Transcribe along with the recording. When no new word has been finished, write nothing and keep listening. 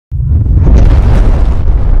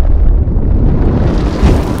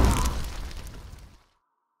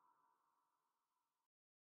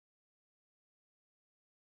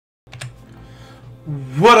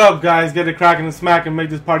What up, guys? Get it cracking and smack and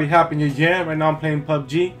make this party happen. Yeah, right now I'm playing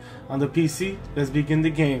PUBG on the PC. Let's begin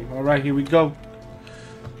the game. Alright, here we go.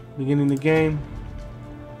 Beginning the game.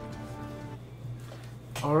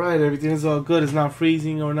 Alright, everything is all good. It's not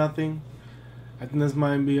freezing or nothing. I think this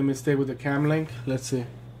might be a mistake with the cam link. Let's see.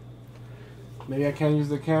 Maybe I can't use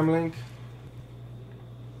the cam link.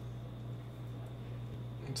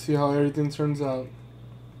 Let's see how everything turns out.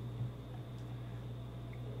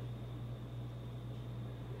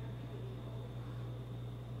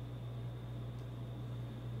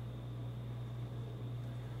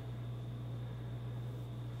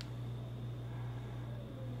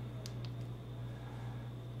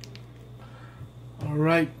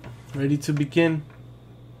 Alright, ready to begin.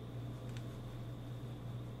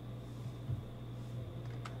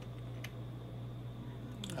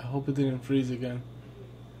 I hope it didn't freeze again.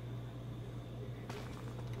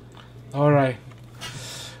 Alright.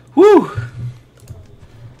 Woo!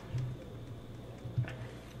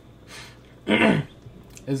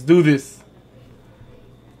 Let's do this.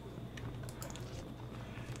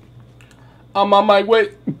 I'm on my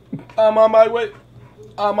way. I'm on my way.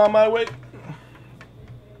 I'm on my way.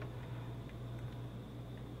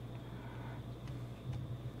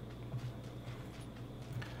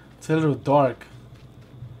 It's a little dark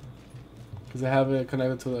because I have it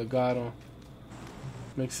connected to the Gato.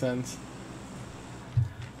 Makes sense.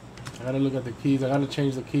 I gotta look at the keys. I gotta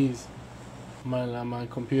change the keys on my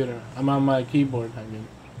computer. I'm on my keyboard. I mean,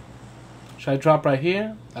 should I drop right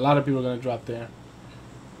here? A lot of people are gonna drop there.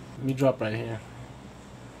 Let me drop right here.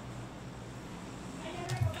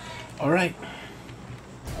 All right.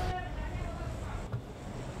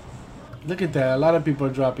 Look at that. A lot of people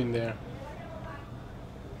are dropping there.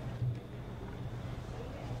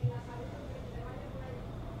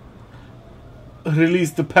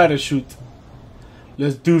 Release the parachute.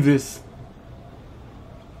 Let's do this.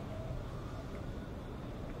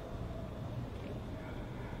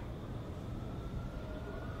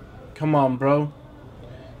 Come on, bro.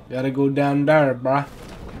 You gotta go down there, bruh.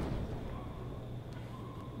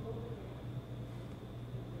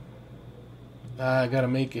 I gotta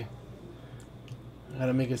make it. I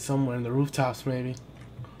gotta make it somewhere in the rooftops, maybe.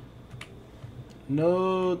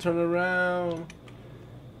 No, turn around.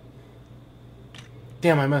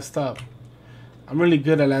 Damn, I messed up. I'm really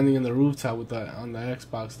good at landing in the rooftop with on the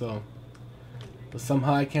Xbox though. But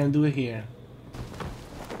somehow I can't do it here.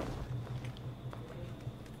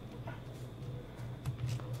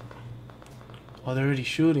 Oh, they're already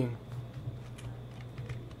shooting.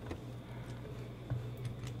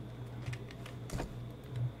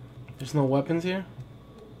 There's no weapons here?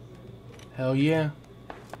 Hell yeah.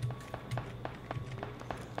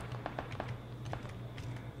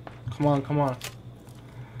 Come on, come on.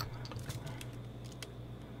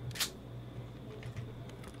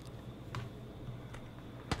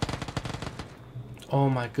 Oh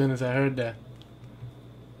my goodness, I heard that.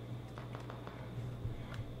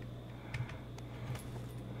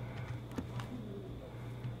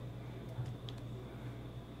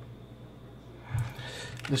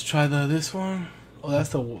 Let's try this one. Oh,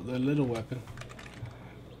 that's the little weapon.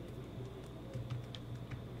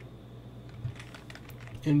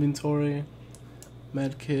 Inventory,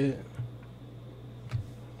 med kit.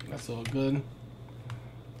 That's all good.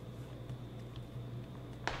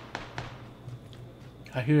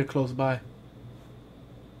 I hear it close by.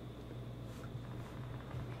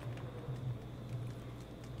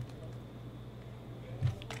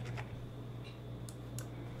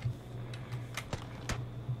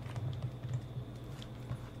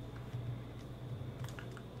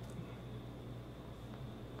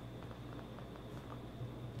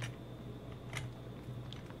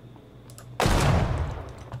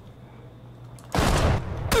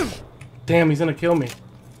 Damn, he's gonna kill me.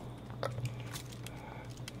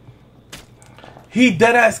 He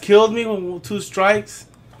deadass killed me with 2 strikes.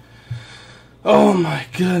 Oh my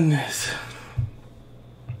goodness.